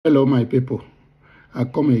Hello, my people. I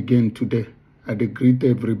come again today. I dey greet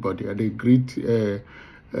everybody. I dey greet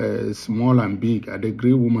small and big. I dey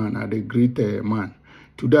greet woman. I dey greet man.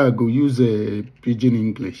 Today I go use pidgin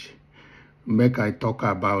English. Make I talk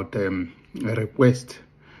about a request.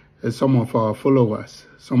 Some of our followers,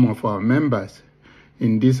 some of our members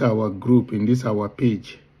in this our group, in this our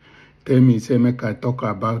page, tell me say make I talk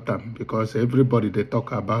about them because everybody they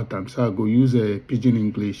talk about them. So I go use a pidgin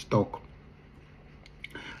English talk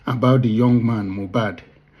about the young man, Mohbad,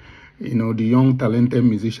 the young talented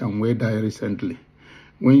musician who died recently.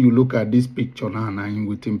 When you look at this picture now, and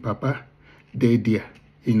with him papa, they there,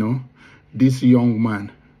 this young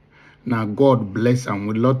man, now God bless him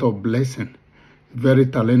with a lot of blessing, very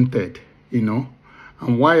talented, And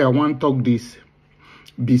why I want to talk this,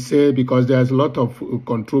 because there's a lot of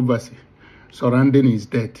controversy surrounding his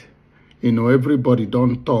death. Everybody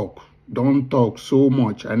don't talk so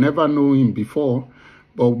much. I never know him before,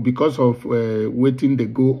 but because of waiting they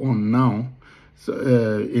go on now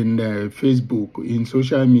in Facebook, in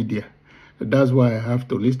social media, that's why I have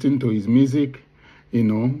to listen to his music,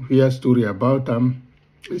 hear story about him.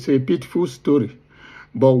 It's a pitiful story.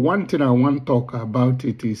 But one thing I want to talk about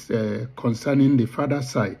it is concerning the father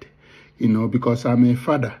side, because I'm a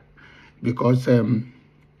father, because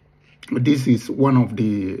this is one of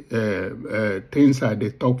the things I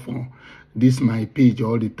talk for. This my page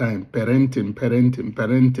all the time, parenting,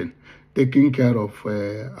 taking care of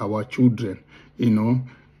our children,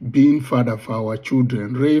 being father for our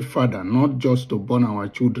children, raise father, not just to born our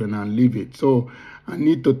children and leave it. So I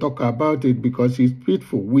need to talk about it because it's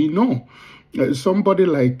pitiful. We know somebody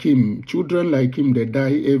like him, children like him, they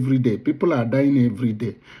die every day. People are dying every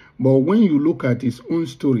day. But when you look at his own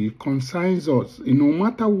story, it concerns us. No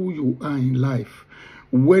matter who you are in life,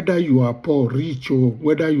 whether you are poor, rich, or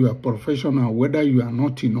whether you are professional, whether you are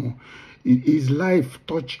not, his life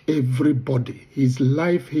touch everybody. His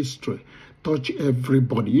life history touch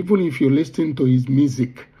everybody. Even if you listen to his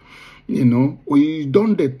music, we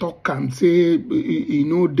don't they talk and say,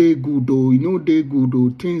 they good, they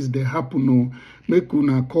good, things they happen, make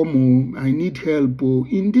una come, I need help,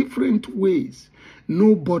 in different ways.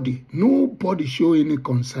 Nobody show any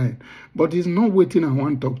concern. But it's not waiting I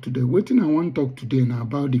want to talk today. Waiting I want to talk today now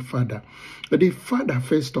about the father. The father,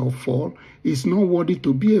 first of all, is not worthy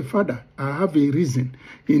to be a father. I have a reason,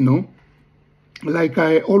 Like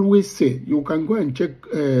I always say, you can go and check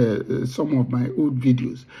some of my old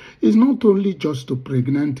videos. It's not only just to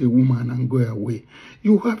pregnant a woman and go away.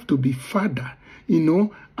 You have to be father.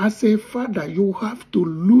 As a father, you have to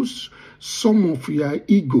lose some of your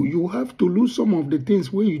ego. You have to lose some of the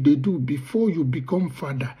things where they do before you become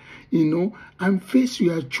father, and face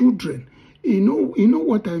your children. You know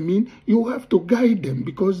what I mean? You have to guide them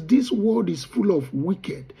because this world is full of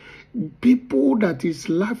wicked people that is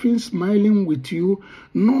laughing, smiling with you.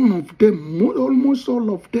 None of them, almost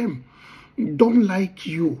all of them, don't like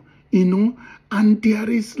you, and there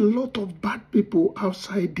is a lot of bad people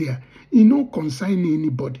outside there, concerning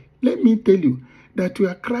anybody. Let me tell you that you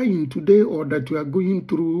are crying today or that you are going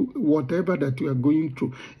through whatever that you are going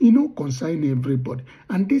through, concern everybody.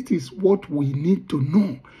 And this is what we need to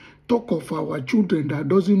know. Talk of our children that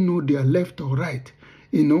doesn't know their left or right.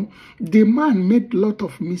 The man made a lot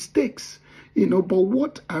of mistakes, but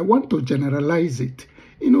what I want to generalize it,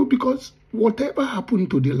 because whatever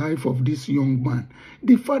happened to the life of this young man,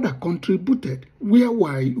 the father contributed. Where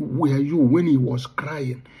were you when he was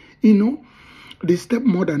crying? The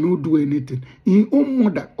stepmother no do anything. His own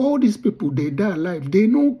mother, all these people, they die alive. They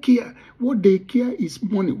no care. What they care is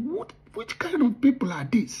money. Which kind of people are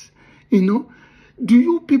these? Do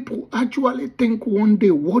you people actually think one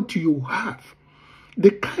day what you have?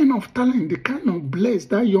 The kind of talent, the kind of blessed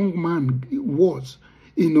that young man was,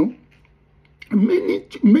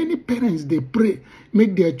 Many parents, they pray,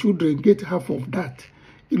 make their children get half of that.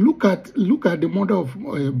 Look at the mother of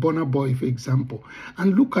Burna Boy, for example,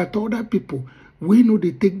 and look at other people. We know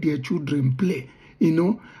they take their children play,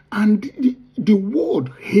 and the world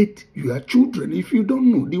hate your children. If you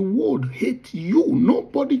don't know, the world hate you.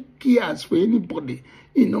 Nobody cares for anybody.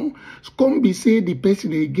 Come be say the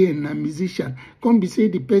person again, a musician. Come be say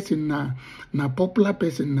the person na popular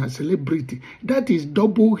person, na celebrity. That is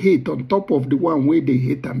double hate on top of the one where they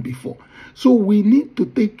hate them before. So we need to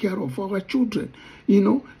take care of our children.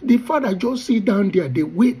 The father just sit down there, they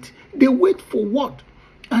wait. They wait for what?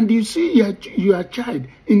 And you see your child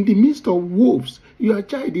in the midst of wolves, your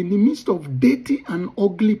child in the midst of dirty and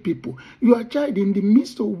ugly people, your child in the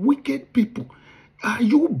midst of wicked people. Are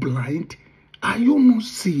you blind? Are you not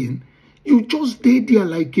seeing? You just stay there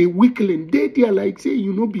like a weakling, stay there like say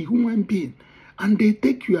be human being, and they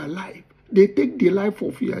take your life. They take the life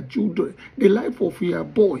of your children, the life of your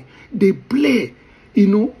boy. They play. You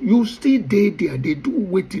know, you still there, they do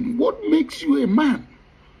waiting. What makes you a man?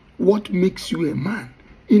 What makes you a man?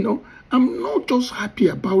 You know, I'm not just happy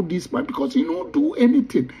about this man because he don't do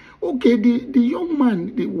anything. Okay, the young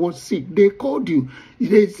man was sick. They called you.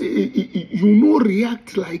 They say, you no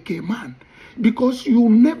react like a man because you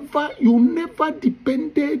never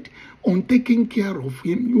depended on taking care of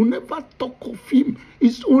him. You never talk of him.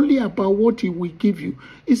 It's only about what he will give you.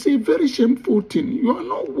 It's a very shameful thing. You are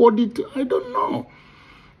not worthy to, I don't know.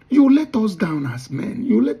 You let us down as men.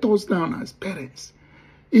 You let us down as parents.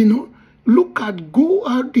 You know, go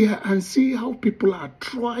out there and see how people are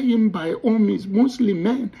trying by all means, mostly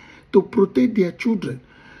men, to protect their children.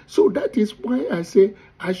 So that is why I say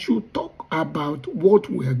I should talk about what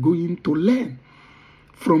we are going to learn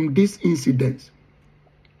from this incident.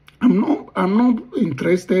 I'm not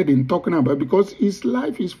interested in talking about because his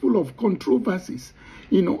life is full of controversies.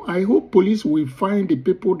 You know, I hope police will find the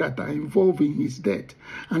people that are involved in his death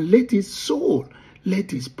and let his soul,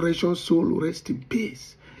 let his precious soul rest in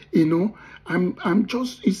peace. You know,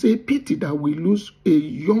 it's a pity that we lose a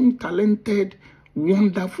young, talented,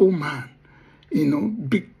 wonderful man, you know,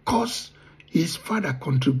 because his father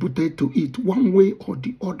contributed to it one way or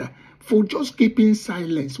the other for just keeping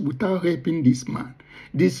silence without helping this man,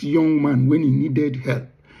 this young man when he needed help.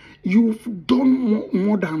 You've done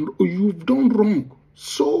you've done wrong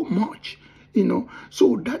so much, you know.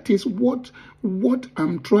 So that is what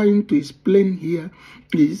I'm trying to explain here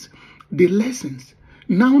is the lessons.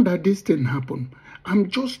 Now that this thing happened, I'm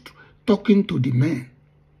just talking to the men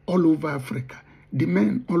all over Africa, the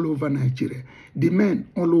men all over Nigeria, the men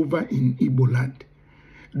all over in Igbo land.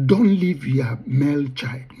 Don't leave your male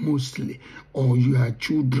child mostly or your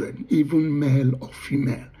children, even male or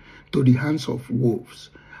female, to the hands of wolves.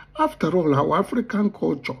 After all, our African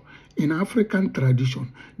culture, in African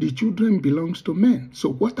tradition, the children belongs to men. So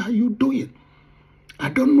what are you doing? I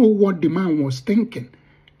don't know what the man was thinking,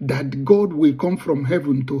 that God will come from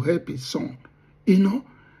heaven to help his son, you know.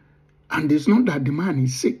 And it's not that the man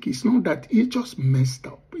is sick. It's not that he just messed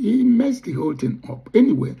up. He messed the whole thing up.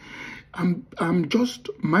 Anyway,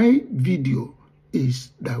 my video is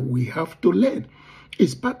that we have to learn.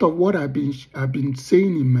 It's part of what I've been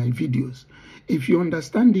saying in my videos. If you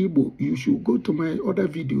understand Igbo, you should go to my other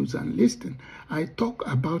videos and listen. I talk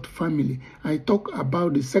about family. I talk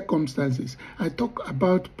about the circumstances. I talk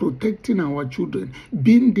about protecting our children,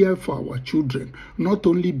 being there for our children, not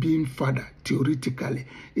only being father theoretically,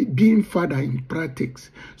 being father in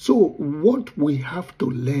practice. So what we have to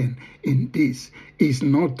learn in this is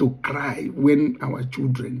not to cry when our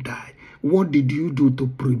children die. What did you do to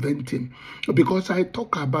prevent him? Because I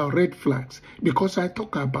talk about red flags, because I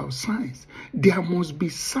talk about signs. There must be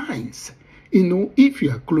signs. You know, if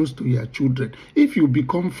you are close to your children, if you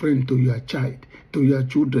become friend to your child, to your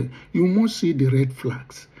children, you must see the red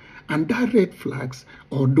flags. And that red flags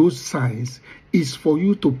or those signs is for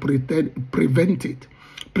you to prevent it.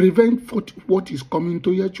 Prevent what is coming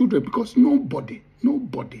to your children, because nobody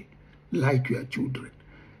like your children.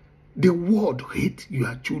 The world hates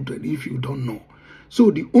your children if you don't know. So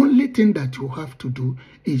the only thing that you have to do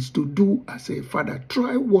is to do as a father.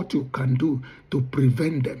 Try what you can do to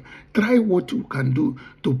prevent them. Try what you can do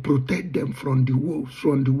to protect them from the wolves,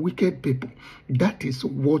 from the wicked people. That is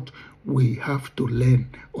what we have to learn,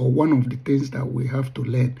 or one of the things that we have to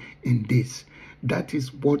learn in this. That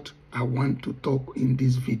is what I want to talk in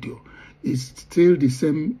this video. It's still the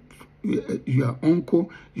same, your uncle,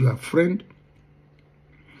 your friend,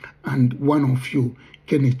 and one of you,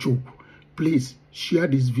 Kenechuk. Please share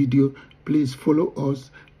this video. Please follow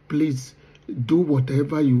us. Please do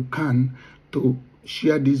whatever you can to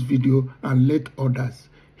share this video and let others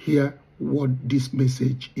hear what this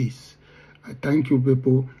message is. I thank you,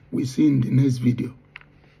 people. We see you in the next video.